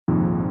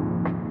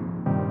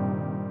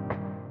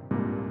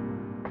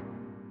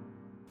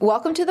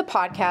Welcome to the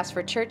podcast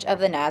for Church of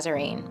the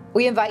Nazarene.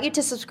 We invite you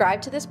to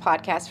subscribe to this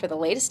podcast for the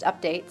latest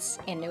updates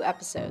and new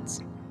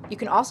episodes. You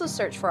can also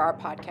search for our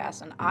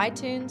podcast on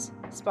iTunes,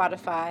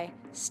 Spotify,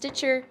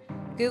 Stitcher,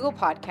 Google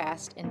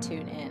Podcast, and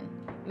TuneIn.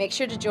 Make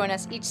sure to join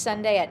us each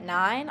Sunday at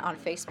 9 on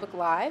Facebook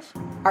Live.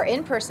 Our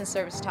in-person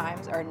service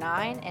times are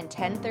 9 and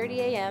 10:30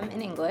 a.m.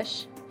 in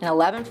English and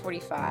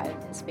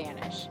 11:45 in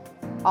Spanish.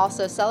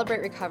 Also,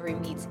 Celebrate Recovery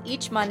meets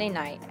each Monday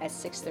night at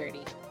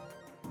 6:30.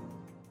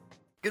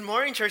 Good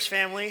morning, church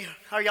family.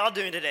 How are y'all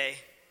doing today?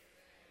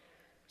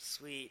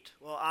 Sweet.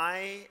 Well,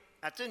 I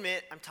have to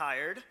admit, I'm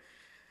tired.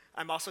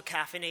 I'm also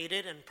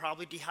caffeinated and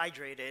probably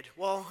dehydrated.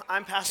 Well,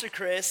 I'm Pastor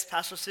Chris,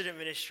 Pastoral Student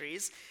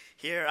Ministries.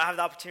 Here, I have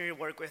the opportunity to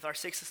work with our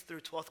 6th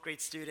through 12th grade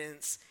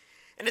students.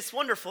 And it's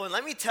wonderful. And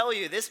let me tell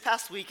you, this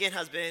past weekend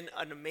has been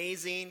an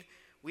amazing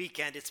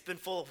weekend. It's been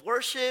full of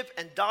worship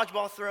and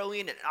dodgeball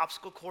throwing and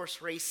obstacle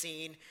course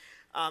racing.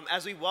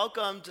 As we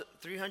welcomed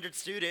 300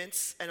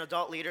 students and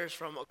adult leaders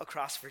from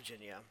across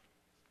Virginia.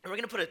 And we're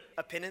going to put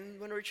a pin in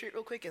Winter Retreat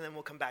real quick, and then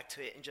we'll come back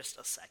to it in just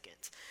a second.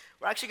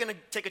 We're actually going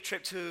to take a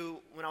trip to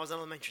when I was in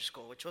elementary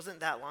school, which wasn't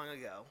that long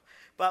ago.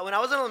 But when I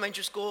was in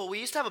elementary school, we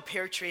used to have a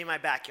pear tree in my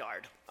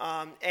backyard.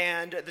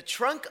 And the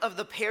trunk of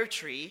the pear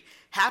tree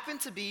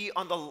happened to be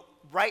on the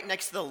right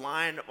next to the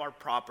line of our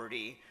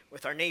property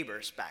with our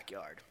neighbor's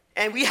backyard.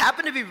 And we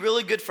happened to be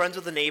really good friends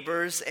with the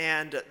neighbors,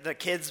 and the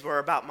kids were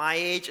about my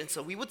age, and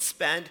so we would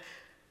spend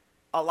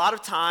a lot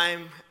of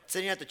time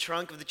sitting at the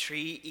trunk of the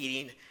tree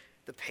eating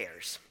the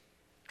pears.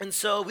 And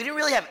so we didn't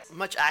really have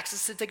much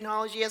access to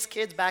technology as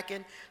kids back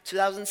in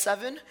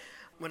 2007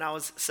 when I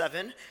was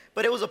 7,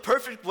 but it was a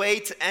perfect way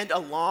to end a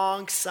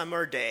long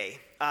summer day,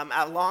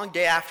 a long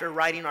day after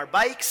riding our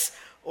bikes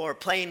or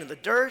playing in the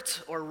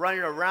dirt or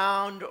running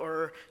around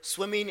or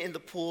swimming in the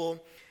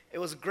pool. It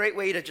was a great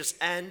way to just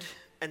end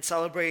and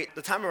celebrate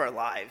the time of our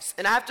lives.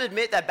 And I have to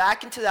admit that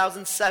back in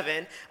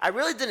 2007, I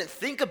really didn't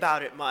think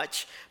about it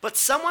much, but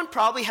someone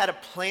probably had to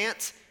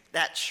plant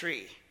that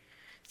tree.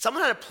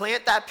 Someone had to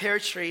plant that pear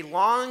tree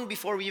long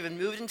before we even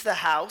moved into the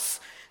house.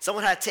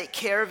 Someone had to take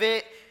care of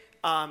it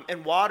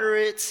and water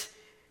it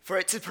for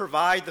it to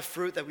provide the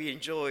fruit that we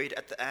enjoyed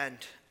at the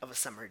end of a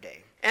summer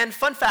day. And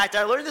fun fact,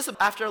 I learned this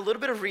after a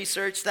little bit of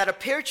research, that a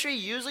pear tree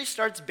usually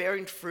starts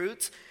bearing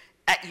fruit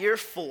at year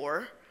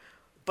 4,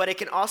 but it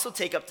can also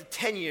take up to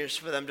 10 years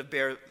for them to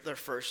bear their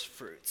first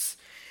fruits.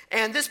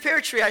 And this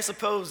pear tree, I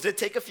suppose, did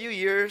take a few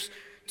years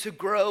to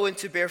grow and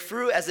to bear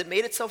fruit as it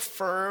made itself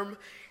firm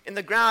in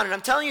the ground. And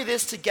I'm telling you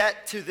this to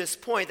get to this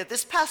point, that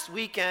this past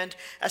weekend,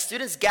 as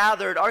students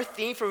gathered, our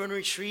theme for Winter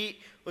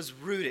Retreat was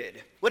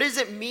rooted. What does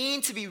it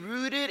mean to be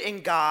rooted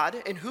in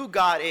God and who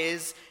God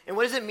is? And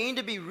what does it mean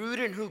to be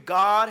rooted in who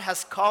God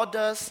has called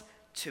us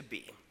to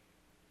be?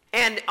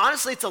 And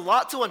honestly, it's a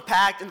lot to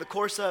unpack in the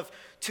course of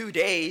 2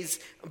 days,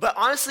 but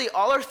honestly,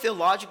 all our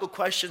theological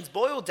questions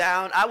boil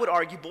down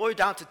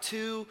to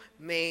 2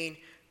 main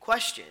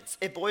questions.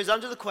 It boils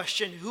down to the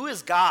question, who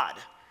is God?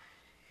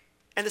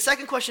 And the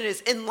second question is,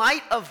 in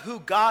light of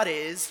who God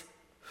is,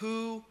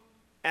 who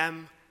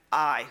am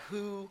I?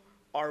 Who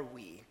are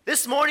we?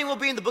 This morning we'll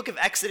be in the book of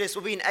Exodus.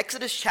 We'll be in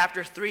Exodus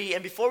chapter 3,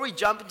 and before we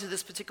jump into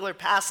this particular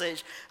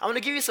passage, I want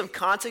to give you some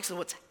context of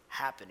what's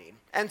happening.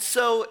 And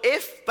so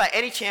if by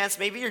any chance,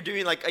 maybe you're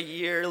doing like a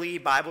yearly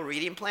Bible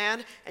reading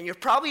plan, and you're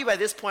probably by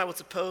this point, I would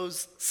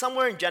suppose,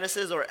 somewhere in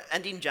Genesis or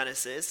ending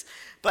Genesis,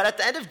 but at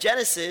the end of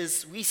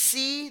Genesis, we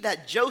see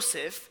that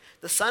Joseph,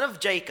 the son of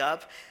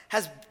Jacob,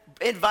 has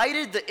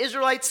invited the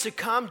Israelites to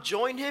come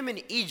join him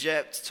in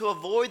Egypt to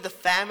avoid the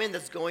famine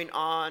that's going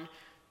on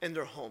in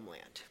their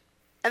homeland.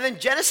 And then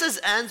Genesis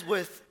ends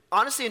with,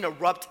 honestly, an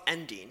abrupt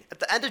ending. At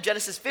the end of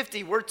Genesis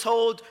 50, we're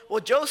told, well,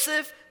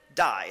 Joseph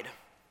died.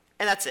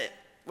 And that's it.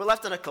 We're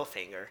left on a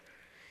cliffhanger.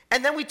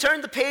 And then we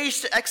turn the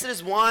page to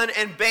Exodus 1,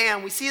 and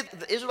bam, we see that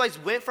the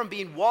Israelites went from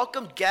being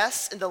welcomed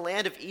guests in the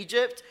land of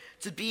Egypt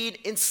to being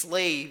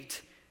enslaved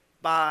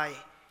by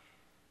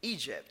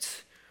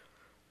Egypt.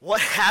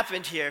 What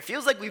happened here? It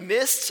feels like we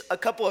missed a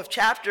couple of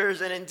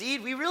chapters, and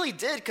indeed we really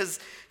did, because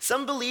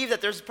some believe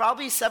that there's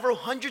probably several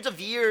hundreds of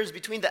years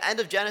between the end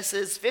of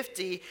Genesis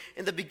 50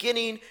 and the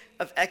beginning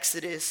of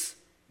Exodus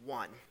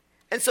 1.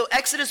 And so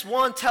Exodus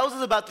 1 tells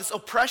us about this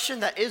oppression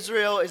that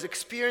Israel is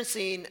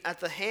experiencing at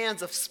the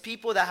hands of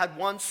people that had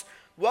once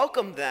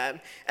welcomed them.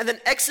 And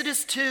then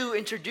Exodus 2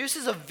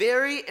 introduces a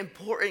very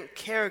important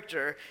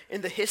character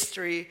in the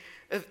history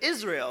of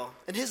Israel.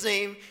 And his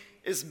name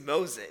is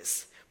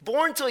Moses.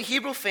 Born to a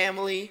Hebrew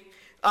family,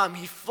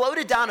 he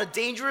floated down a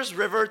dangerous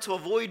river to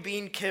avoid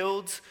being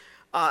killed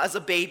as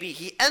a baby.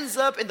 He ends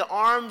up in the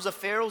arms of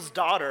Pharaoh's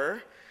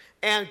daughter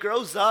and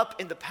grows up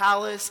in the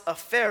palace of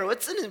Pharaoh.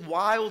 It's a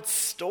wild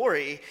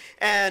story.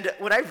 And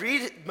when I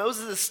read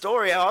Moses'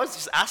 story, I always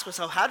just ask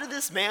myself, how did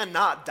this man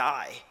not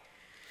die?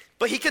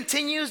 But he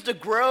continues to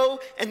grow,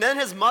 and then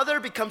his mother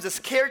becomes this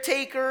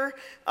caretaker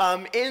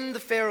in the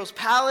Pharaoh's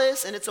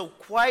palace, and it's a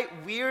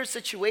quite weird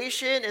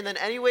situation. And then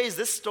anyways,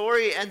 this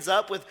story ends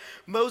up with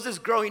Moses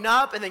growing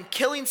up and then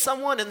killing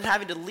someone and then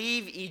having to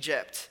leave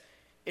Egypt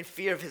in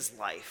fear of his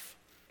life.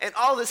 And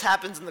all this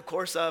happens in the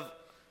course of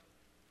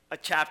a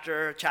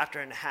chapter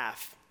and a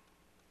half.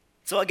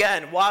 So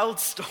again, wild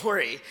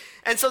story.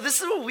 And so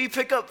this is where we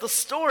pick up the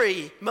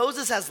story.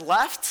 Moses has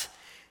left,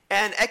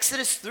 and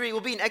Exodus 3,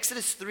 we'll be in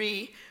Exodus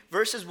 3,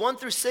 verses 1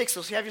 through 6. So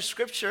if you have your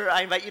scripture,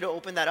 I invite you to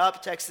open that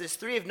up to Exodus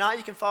 3. If not,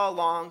 you can follow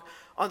along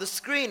on the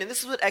screen. And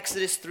this is what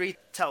Exodus 3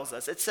 tells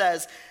us. It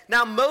says,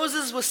 "Now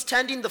Moses was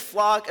tending the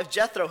flock of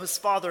Jethro, his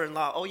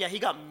father-in-law." Oh yeah, he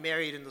got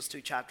married in those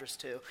 2 chapters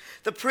too.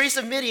 "The priest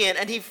of Midian,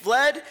 and he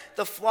fled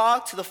the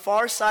flock to the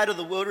far side of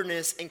the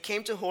wilderness and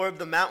came to Horeb,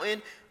 the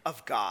mountain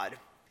of God.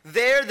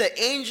 There the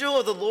angel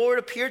of the Lord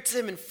appeared to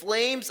him in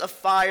flames of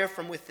fire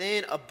from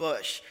within a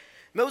bush.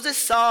 Moses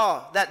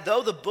saw that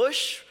though the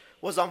bush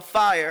was on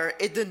fire,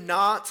 it did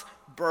not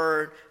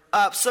burn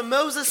up. So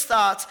Moses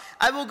thought,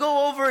 'I will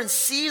go over and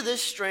see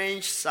this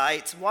strange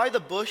sight, why the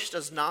bush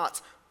does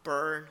not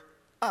burn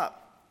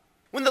up.'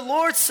 When the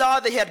Lord saw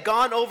that he had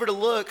gone over to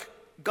look,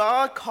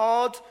 God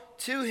called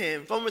to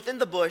him from within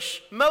the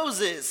bush,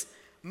 'Moses,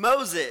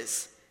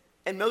 Moses.'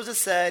 And Moses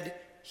said,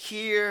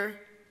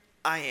 'Here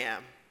I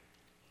am.'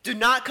 'Do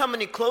not come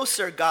any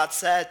closer,' God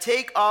said.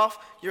 'Take off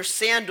your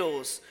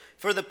sandals,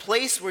 for the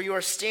place where you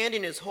are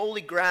standing is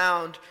holy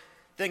ground.'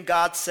 Then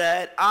God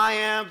said, 'I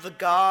am the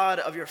God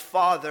of your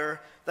father,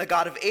 the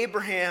God of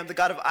Abraham, the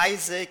God of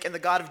Isaac, and the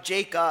God of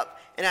Jacob.'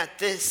 And at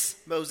this,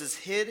 Moses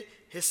hid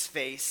his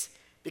face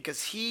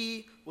because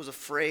he was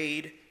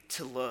afraid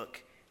to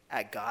look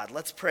at God."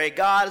 Let's pray.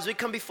 God, as we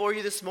come before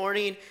you this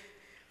morning,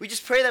 we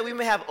just pray that we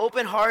may have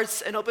open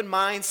hearts and open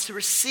minds to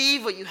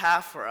receive what you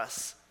have for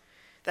us,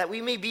 that we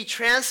may be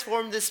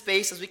transformed in this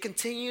space as we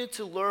continue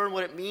to learn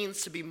what it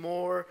means to be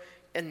more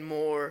and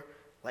more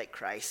like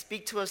Christ.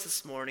 Speak to us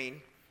this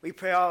morning. We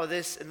pray all of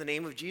this in the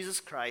name of Jesus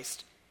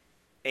Christ.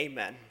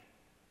 Amen.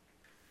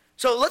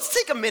 So let's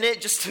take a minute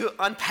just to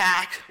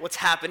unpack what's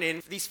happening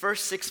in these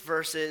first 6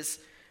 verses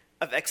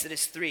of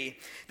Exodus 3.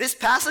 This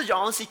passage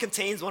honestly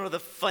contains one of the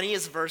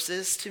funniest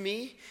verses to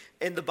me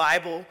in the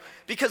Bible,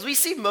 because we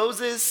see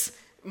Moses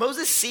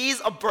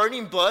sees a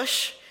burning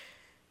bush,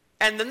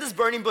 and then this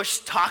burning bush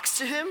talks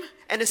to him,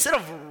 and instead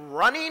of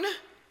running,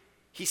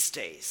 he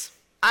stays.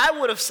 I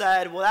would have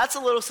said, well, that's a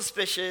little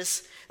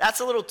suspicious. That's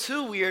a little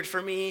too weird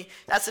for me.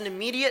 That's an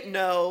immediate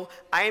no.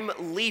 I'm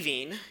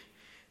leaving,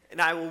 and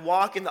I will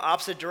walk in the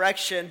opposite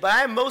direction. But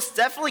I am most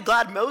definitely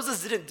glad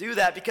Moses didn't do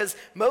that, because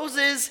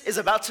Moses is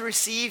about to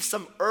receive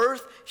some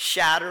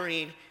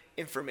earth-shattering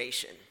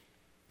information.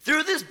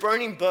 Through this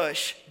burning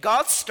bush,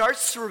 God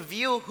starts to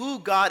reveal who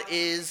God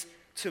is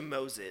to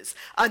Moses,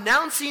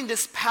 announcing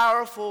this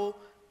powerful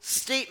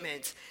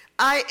statement: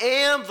 "I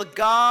am the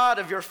God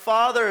of your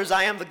fathers.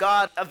 I am the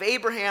God of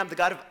Abraham, the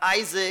God of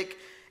Isaac,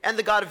 and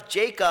the God of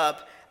Jacob."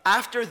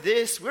 After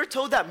this, we're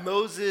told that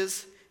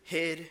Moses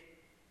hid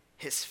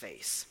his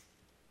face.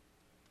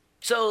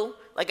 So,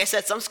 like I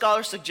said, some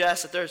scholars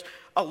suggest that there's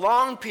a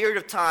long period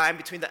of time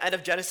between the end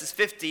of Genesis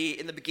 50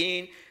 and the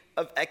beginning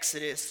of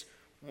Exodus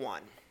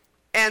 1.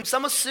 And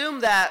some assume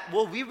that,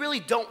 well, we really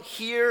don't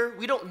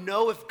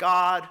know if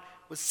God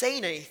was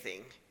saying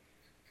anything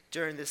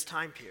during this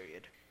time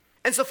period.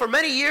 And so for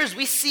many years,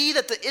 we see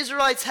that the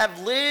Israelites have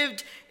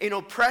lived in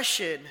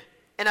oppression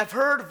and have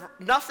heard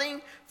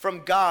nothing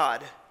from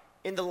God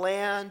in the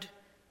land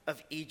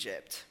of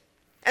Egypt.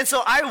 And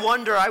so I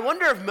wonder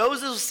if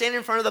Moses was standing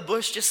in front of the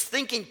bush just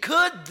thinking,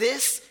 could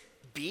this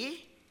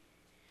be?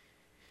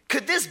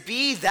 Could this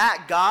be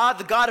that God,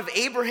 the God of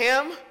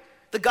Abraham,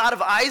 the God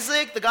of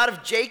Isaac, the God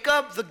of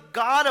Jacob, the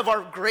God of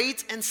our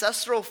great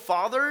ancestral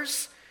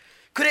fathers?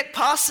 Could it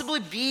possibly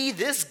be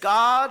this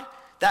God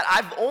that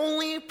I've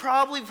only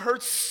probably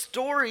heard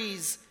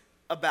stories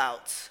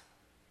about?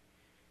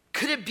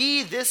 Could it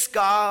be this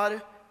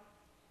God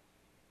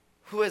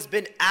who has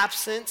been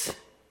absent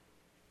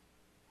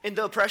in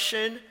the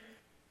oppression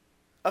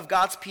of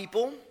God's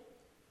people?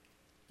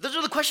 Those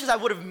are the questions I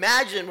would have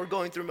imagined were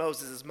going through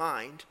Moses'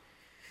 mind.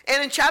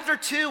 And in chapter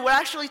 2, we're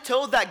actually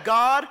told that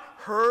God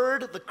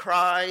heard the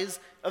cries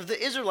of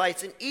the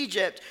Israelites in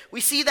Egypt.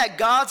 We see that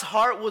God's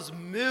heart was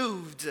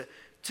moved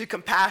to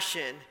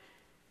compassion,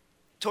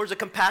 towards a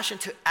compassion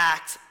to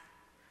act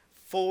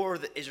for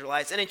the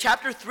Israelites. And in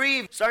chapter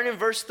 3, starting in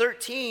verse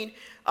 13,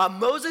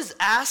 Moses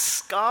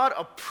asks God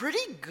a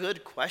pretty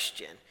good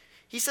question.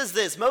 He says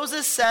this: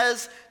 Moses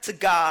says to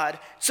God,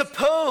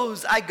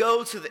 "Suppose I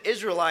go to the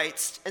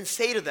Israelites and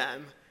say to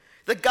them,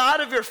 'The God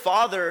of your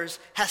fathers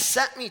has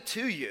sent me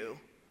to you.'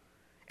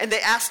 And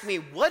they ask me,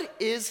 'What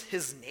is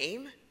his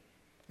name?'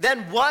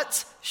 Then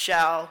what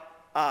shall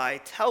I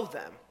tell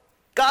them?"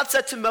 God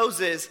said to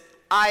Moses,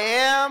 "I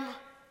am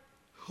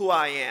who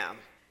I am.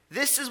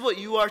 This is what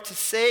you are to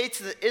say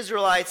to the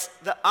Israelites: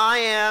 the I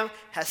am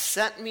has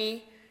sent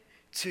me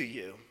to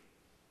you."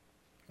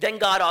 Then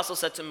God also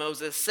said to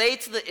Moses, "Say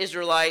to the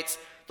Israelites,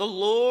 'The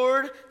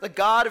Lord, the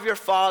God of your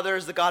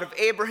fathers, the God of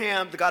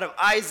Abraham, the God of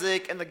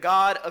Isaac, and the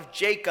God of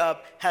Jacob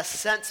has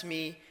sent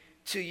me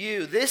to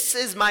you. This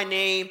is my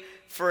name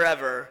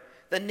forever.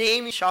 The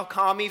name you shall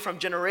call me from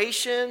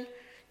generation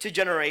to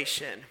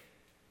generation.'"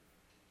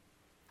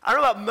 I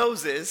don't know about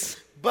Moses,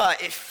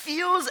 But it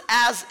feels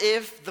as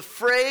if the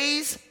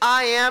phrase,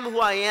 I am who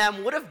I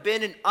am, would have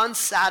been an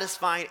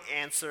unsatisfying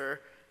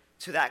answer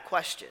to that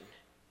question.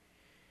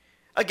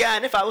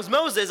 Again, if I was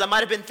Moses, I might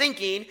have been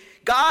thinking,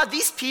 God,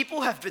 these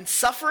people have been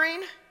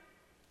suffering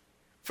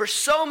for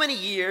so many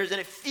years, and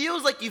it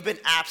feels like you've been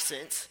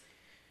absent.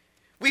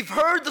 We've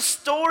heard the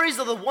stories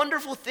of the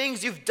wonderful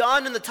things you've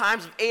done in the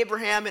times of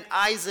Abraham and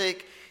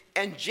Isaac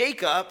and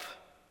Jacob.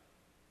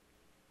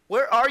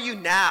 Where are you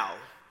now?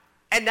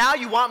 And now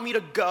you want me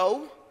to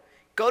go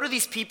to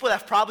these people that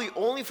have probably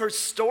only heard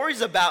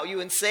stories about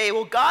you and say,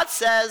 well, God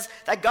says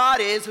that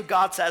God is who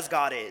God says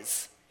God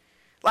is.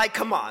 Like,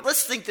 come on,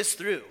 let's think this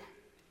through.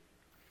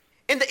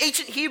 In the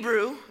ancient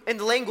Hebrew, in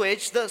the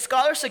language, the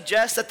scholar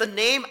suggests that the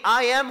name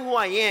I am who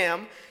I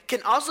am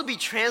can also be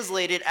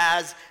translated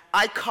as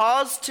I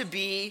cause to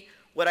be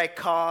what I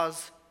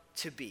cause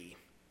to be.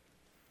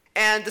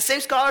 And the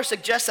same scholar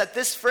suggests that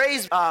this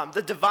phrase,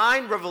 the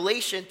divine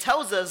revelation,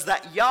 tells us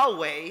that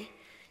Yahweh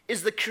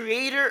is the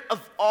creator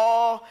of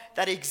all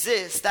that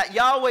exists, that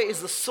Yahweh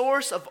is the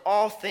source of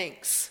all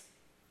things.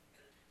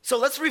 So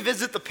let's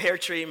revisit the pear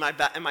tree in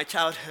my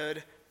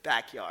childhood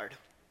backyard.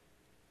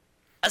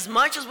 As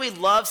much as we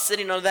love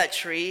sitting under that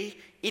tree,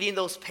 eating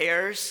those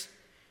pears,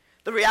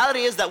 the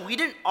reality is that we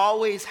didn't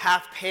always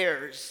have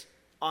pears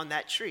on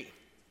that tree.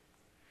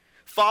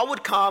 Fall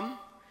would come,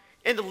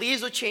 and the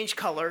leaves would change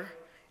color,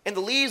 and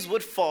the leaves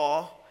would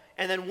fall,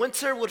 and then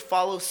winter would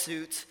follow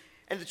suit,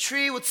 and the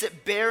tree would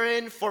sit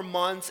barren for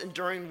months,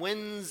 enduring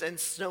winds and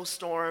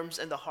snowstorms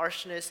and the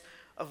harshness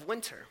of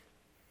winter.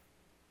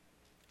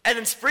 And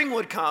then spring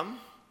would come,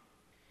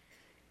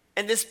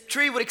 and this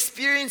tree would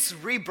experience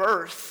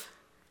rebirth,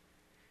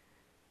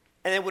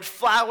 and it would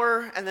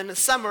flower, and then in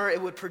summer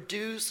it would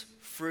produce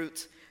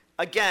fruit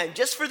again,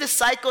 just for this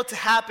cycle to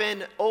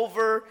happen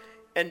over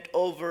and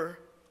over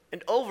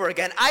and over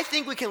again. I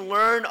think we can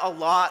learn a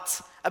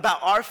lot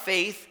about our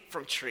faith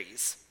from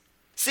trees.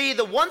 See,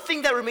 the one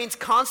thing that remains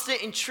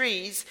constant in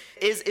trees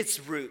is its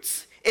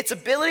roots, its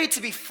ability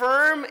to be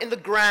firm in the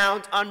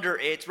ground under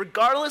it,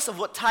 regardless of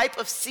what type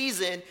of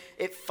season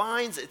it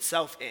finds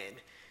itself in.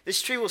 This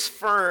tree was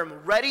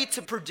firm, ready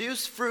to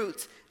produce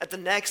fruit at the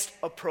next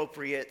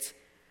appropriate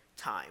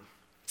time.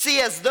 See,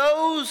 as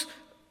those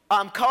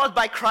called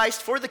by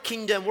Christ for the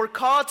kingdom, we're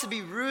called to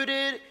be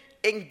rooted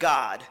in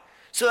God,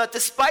 so that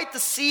despite the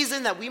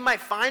season that we might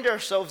find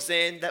ourselves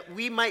in, that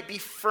we might be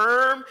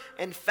firm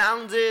and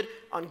founded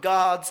on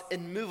God's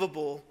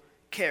immovable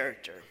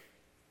character.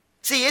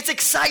 See, it's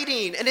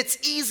exciting and it's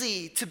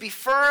easy to be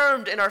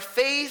firm in our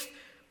faith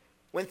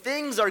when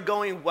things are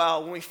going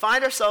well, when we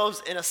find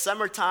ourselves in a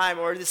summertime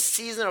or this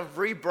season of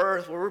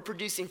rebirth where we're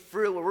producing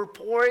fruit, where we're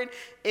pouring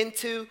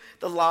into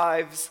the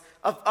lives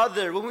of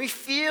others, when we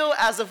feel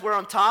as if we're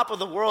on top of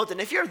the world.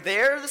 And if you're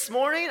there this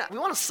morning, we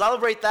want to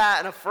celebrate that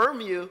and affirm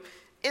you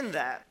in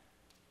that.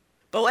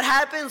 But what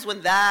happens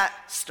when that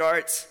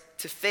starts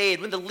to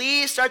fade, when the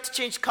leaves start to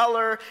change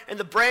color and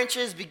the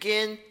branches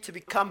begin to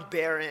become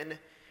barren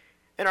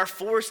and are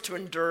forced to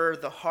endure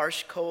the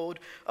harsh cold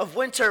of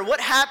winter?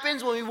 What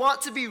happens when we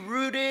want to be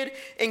rooted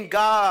in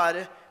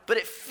God, but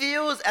it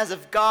feels as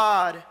if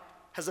God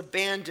has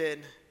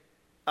abandoned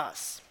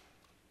us?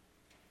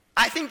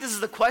 I think this is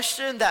the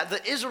question that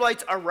the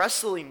Israelites are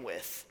wrestling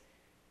with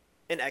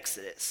in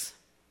Exodus,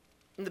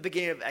 in the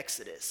beginning of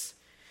Exodus.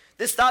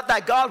 This thought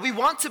that, God, we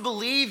want to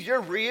believe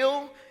you're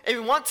real, and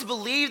we want to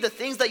believe the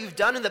things that you've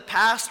done in the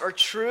past are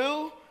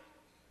true,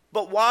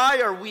 but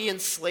why are we in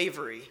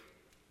slavery?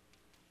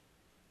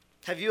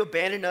 Have you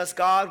abandoned us,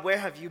 God? Where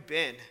have you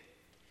been?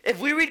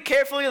 If we read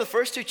carefully the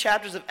first 2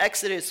 chapters of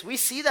Exodus, we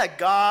see that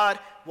God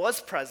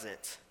was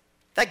present,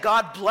 that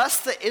God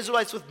blessed the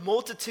Israelites with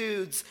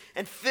multitudes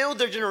and filled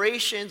their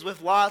generations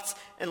with lots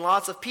and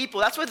lots of people.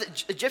 That's why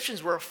the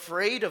Egyptians were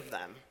afraid of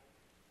them.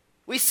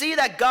 We see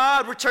that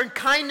God returned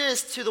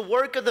kindness to the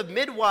work of the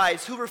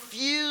midwives who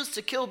refused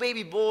to kill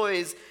baby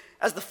boys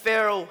as the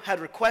Pharaoh had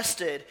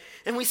requested.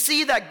 And we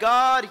see that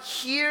God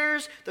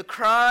hears the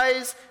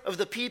cries of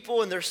the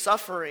people in their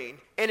suffering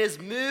and is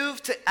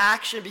moved to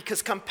action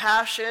because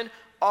compassion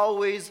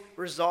always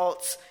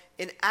results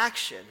in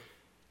action.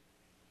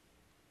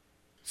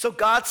 So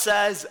God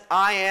says,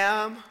 I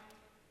am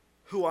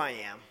who I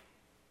am.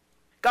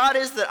 God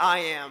is that I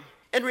am.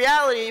 In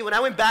reality, when I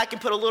went back and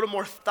put a little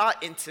more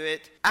thought into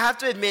it, I have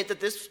to admit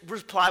that this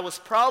reply was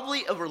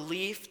probably a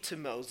relief to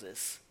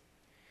Moses.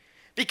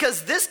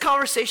 Because this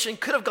conversation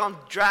could have gone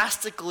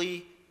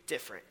drastically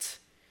different.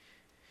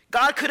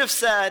 God could have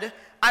said,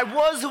 I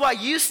was who I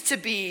used to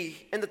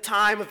be in the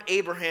time of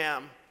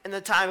Abraham, in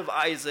the time of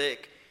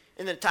Isaac,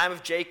 in the time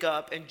of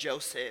Jacob and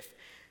Joseph.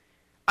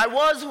 I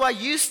was who I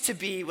used to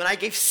be when I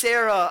gave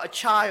Sarah a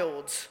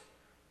child.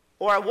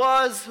 Or I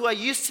was who I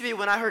used to be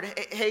when I heard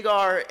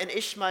Hagar and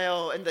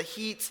Ishmael in the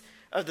heat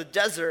of the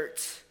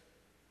desert.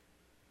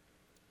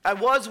 I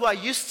was who I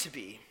used to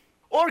be.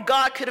 Or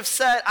God could have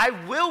said, I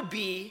will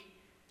be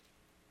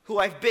who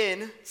I've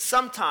been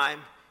sometime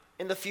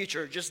in the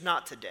future, just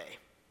not today.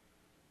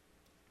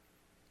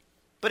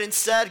 But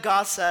instead,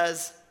 God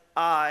says,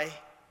 I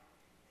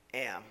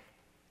am.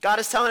 God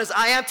is telling us,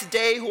 I am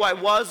today who I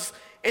was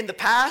in the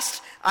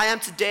past. I am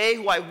today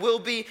who I will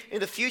be in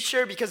the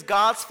future, because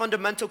God's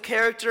fundamental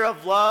character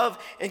of love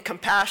and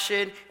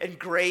compassion and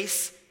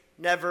grace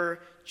never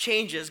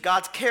changes.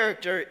 God's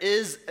character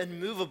is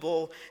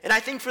immovable. And I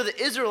think for the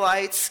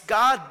Israelites,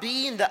 God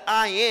being the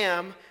I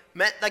am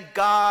meant that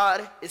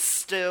God is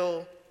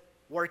still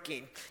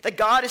working, that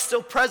God is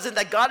still present,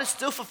 that God is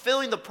still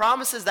fulfilling the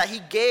promises that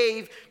he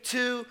gave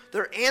to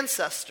their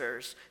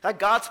ancestors, that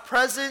God's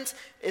presence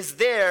is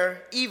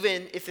there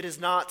even if it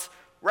is not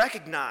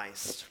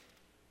recognized.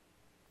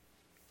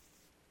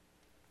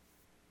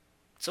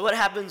 So what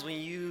happens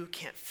when you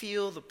can't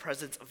feel the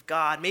presence of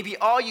God? Maybe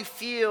all you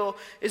feel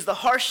is the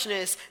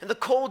harshness and the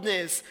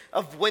coldness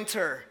of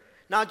winter,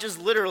 not just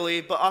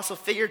literally, but also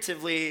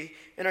figuratively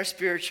in our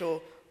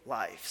spiritual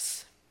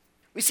lives.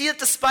 We see that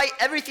despite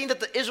everything that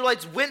the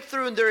Israelites went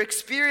through in their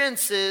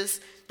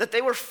experiences, that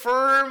they were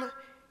firm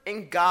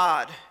in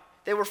God.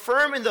 They were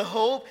firm in the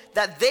hope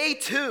that they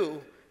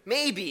too,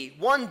 maybe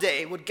one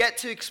day, would get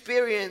to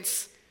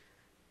experience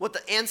what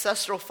the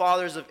ancestral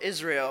fathers of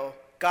Israel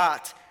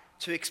got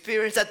to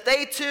experience, that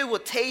they too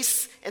would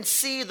taste and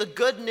see the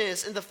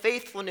goodness and the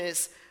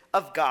faithfulness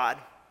of God.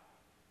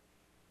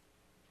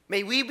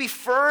 May we be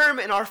firm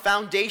in our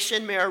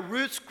foundation. May our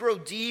roots grow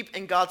deep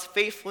in God's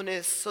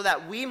faithfulness so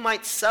that we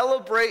might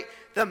celebrate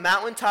the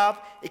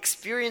mountaintop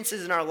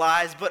experiences in our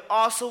lives, but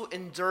also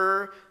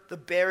endure the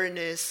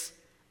barrenness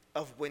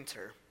of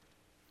winter.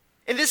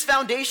 In this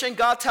foundation,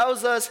 God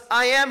tells us,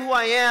 I am who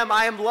I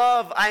am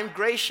love, I am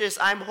gracious,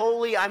 I am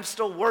holy, I'm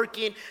still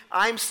working,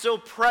 I'm still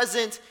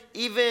present,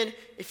 even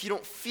if you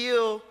don't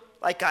feel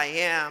like I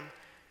am.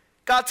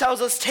 God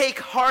tells us, take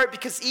heart,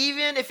 because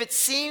even if it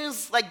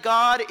seems like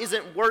God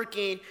isn't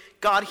working,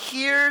 God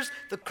hears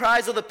the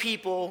cries of the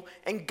people,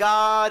 and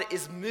God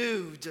is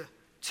moved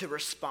to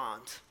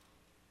respond.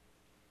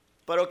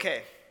 But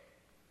okay,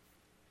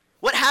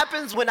 what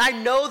happens when I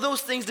know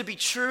those things to be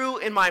true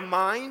in my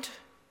mind,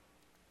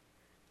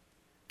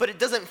 but it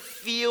doesn't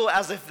feel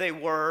as if they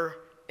were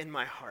in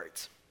my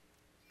heart?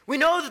 We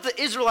know that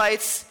the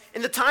Israelites,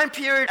 in the time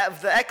period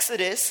of the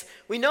Exodus,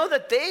 we know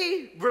that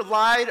they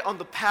relied on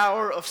the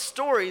power of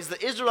stories.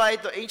 The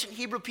ancient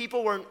Hebrew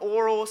people were an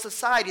oral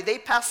society. They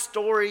passed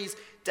stories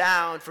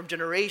down from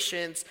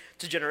generations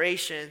to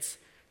generations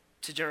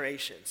to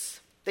generations.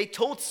 They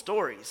told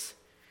stories.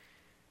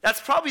 That's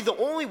probably the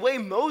only way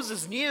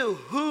Moses knew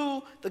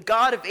who the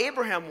God of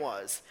Abraham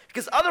was.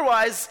 Because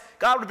otherwise,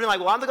 God would have been like,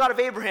 well, I'm the God of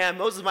Abraham.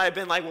 Moses might have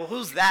been like, well,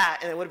 who's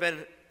that? And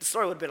the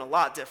story would have been a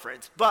lot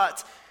different.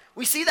 But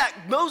we see that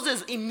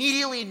Moses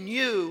immediately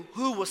knew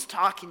who was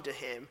talking to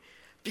him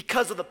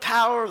because of the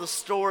power of the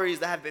stories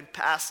that have been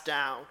passed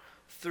down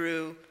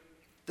through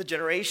the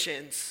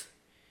generations.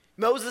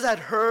 Moses had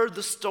heard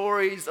the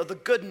stories of the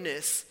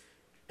goodness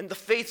and the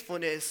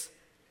faithfulness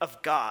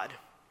of God.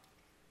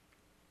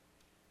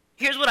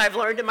 Here's what I've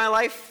learned in my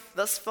life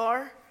thus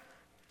far.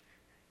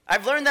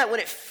 I've learned that when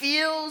it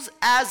feels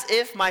as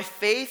if my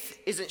faith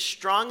isn't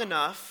strong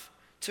enough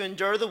to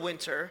endure the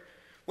winter,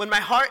 when my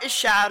heart is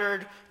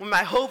shattered, when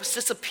my hopes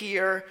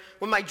disappear,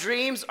 when my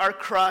dreams are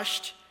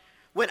crushed,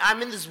 when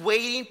I'm in this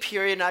waiting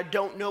period and I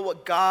don't know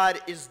what God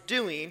is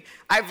doing,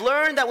 I've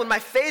learned that when my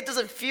faith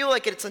doesn't feel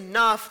like it's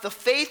enough, the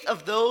faith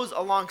of those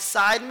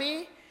alongside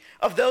me,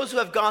 of those who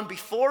have gone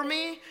before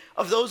me,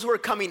 of those who are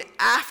coming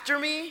after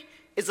me,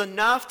 is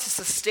enough to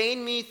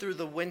sustain me through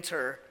the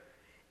winter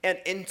and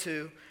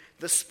into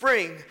the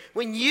spring.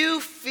 When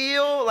you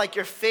feel like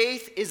your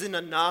faith isn't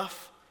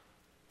enough,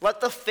 let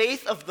the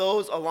faith of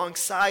those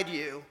alongside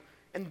you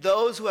and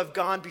those who have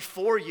gone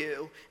before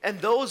you and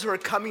those who are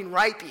coming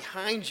right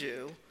behind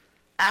you,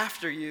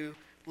 after you,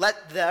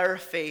 let their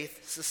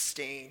faith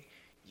sustain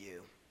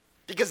you.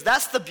 Because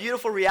that's the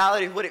beautiful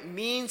reality of what it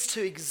means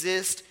to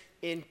exist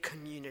in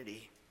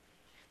community.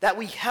 That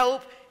we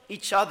help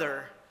each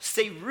other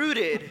stay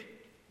rooted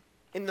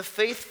in the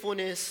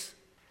faithfulness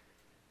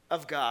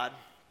of God.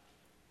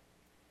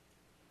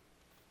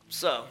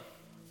 So,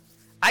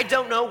 I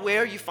don't know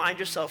where you find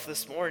yourself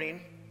this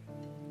morning.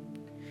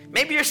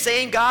 Maybe you're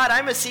saying, God,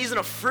 I'm in a season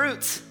of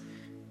fruit.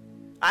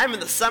 I'm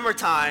in the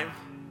summertime.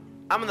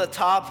 I'm on the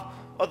top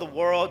of the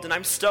world, and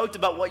I'm stoked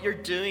about what you're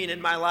doing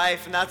in my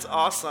life, and that's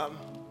awesome.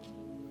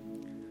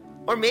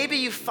 Or maybe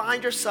you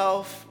find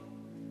yourself,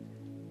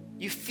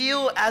 you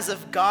feel as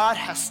if God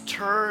has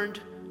turned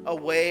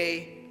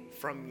away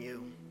from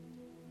you.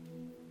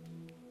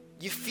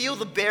 You feel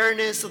the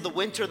barrenness of the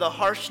winter, the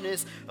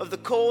harshness of the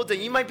cold,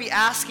 and you might be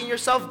asking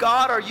yourself,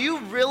 God, are you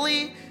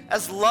really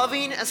as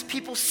loving as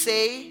people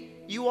say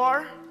you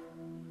are?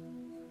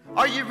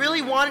 Are you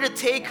really wanting to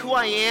take who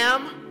I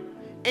am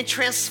and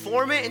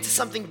transform it into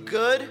something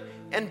good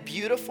and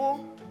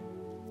beautiful?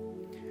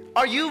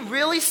 Are you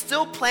really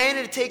still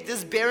planning to take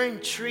this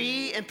barren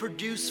tree and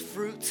produce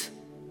fruit?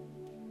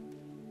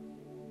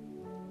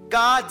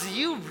 God, do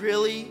you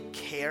really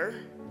care?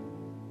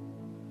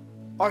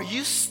 Are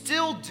you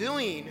still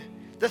doing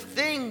the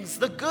things,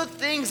 the good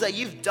things that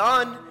you've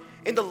done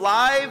in the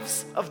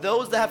lives of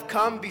those that have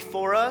come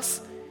before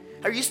us?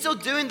 Are you still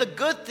doing the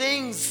good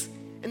things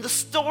in the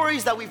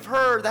stories that we've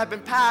heard that have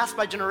been passed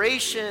by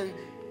generation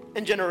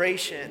and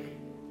generation.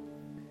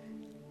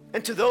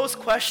 And to those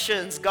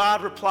questions,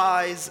 God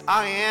replies,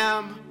 I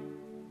am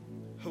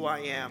who I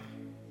am.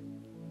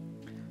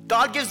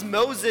 God gives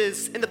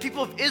Moses and the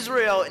people of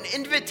Israel an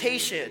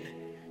invitation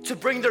to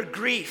bring their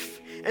grief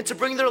and to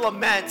bring their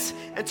lament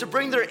and to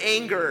bring their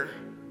anger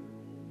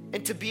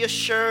and to be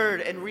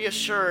assured and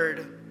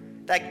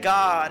reassured that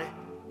God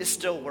is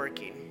still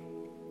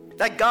working,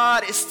 that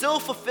God is still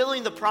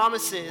fulfilling the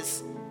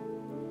promises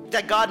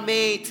that God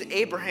made to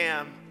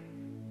Abraham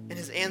and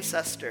his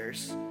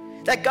ancestors,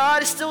 that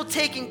God is still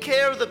taking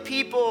care of the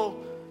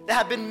people that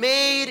have been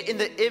made in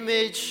the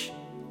image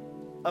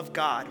of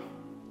God.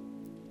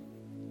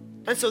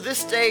 And so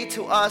this day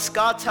to us,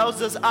 God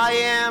tells us, I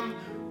am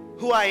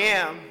who I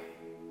am.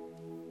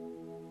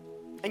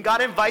 And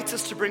God invites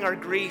us to bring our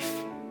grief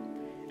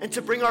and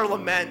to bring our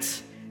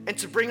lament and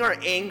to bring our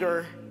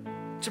anger,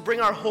 to bring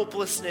our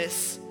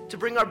hopelessness, to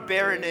bring our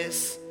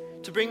barrenness,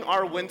 to bring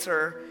our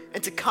winter,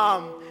 and to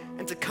come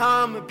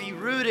be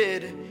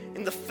rooted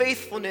in the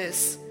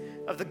faithfulness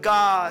of the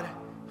God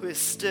who is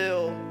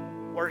still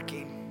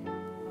working.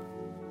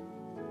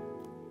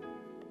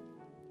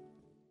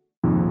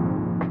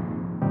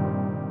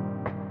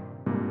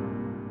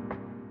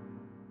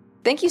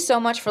 Thank you so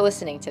much for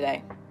listening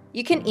today.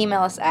 You can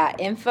email us at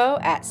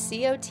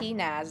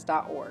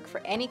info@cotnaz.org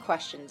for any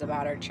questions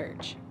about our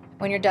church.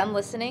 When you're done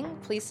listening,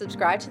 please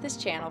subscribe to this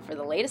channel for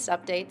the latest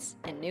updates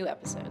and new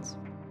episodes.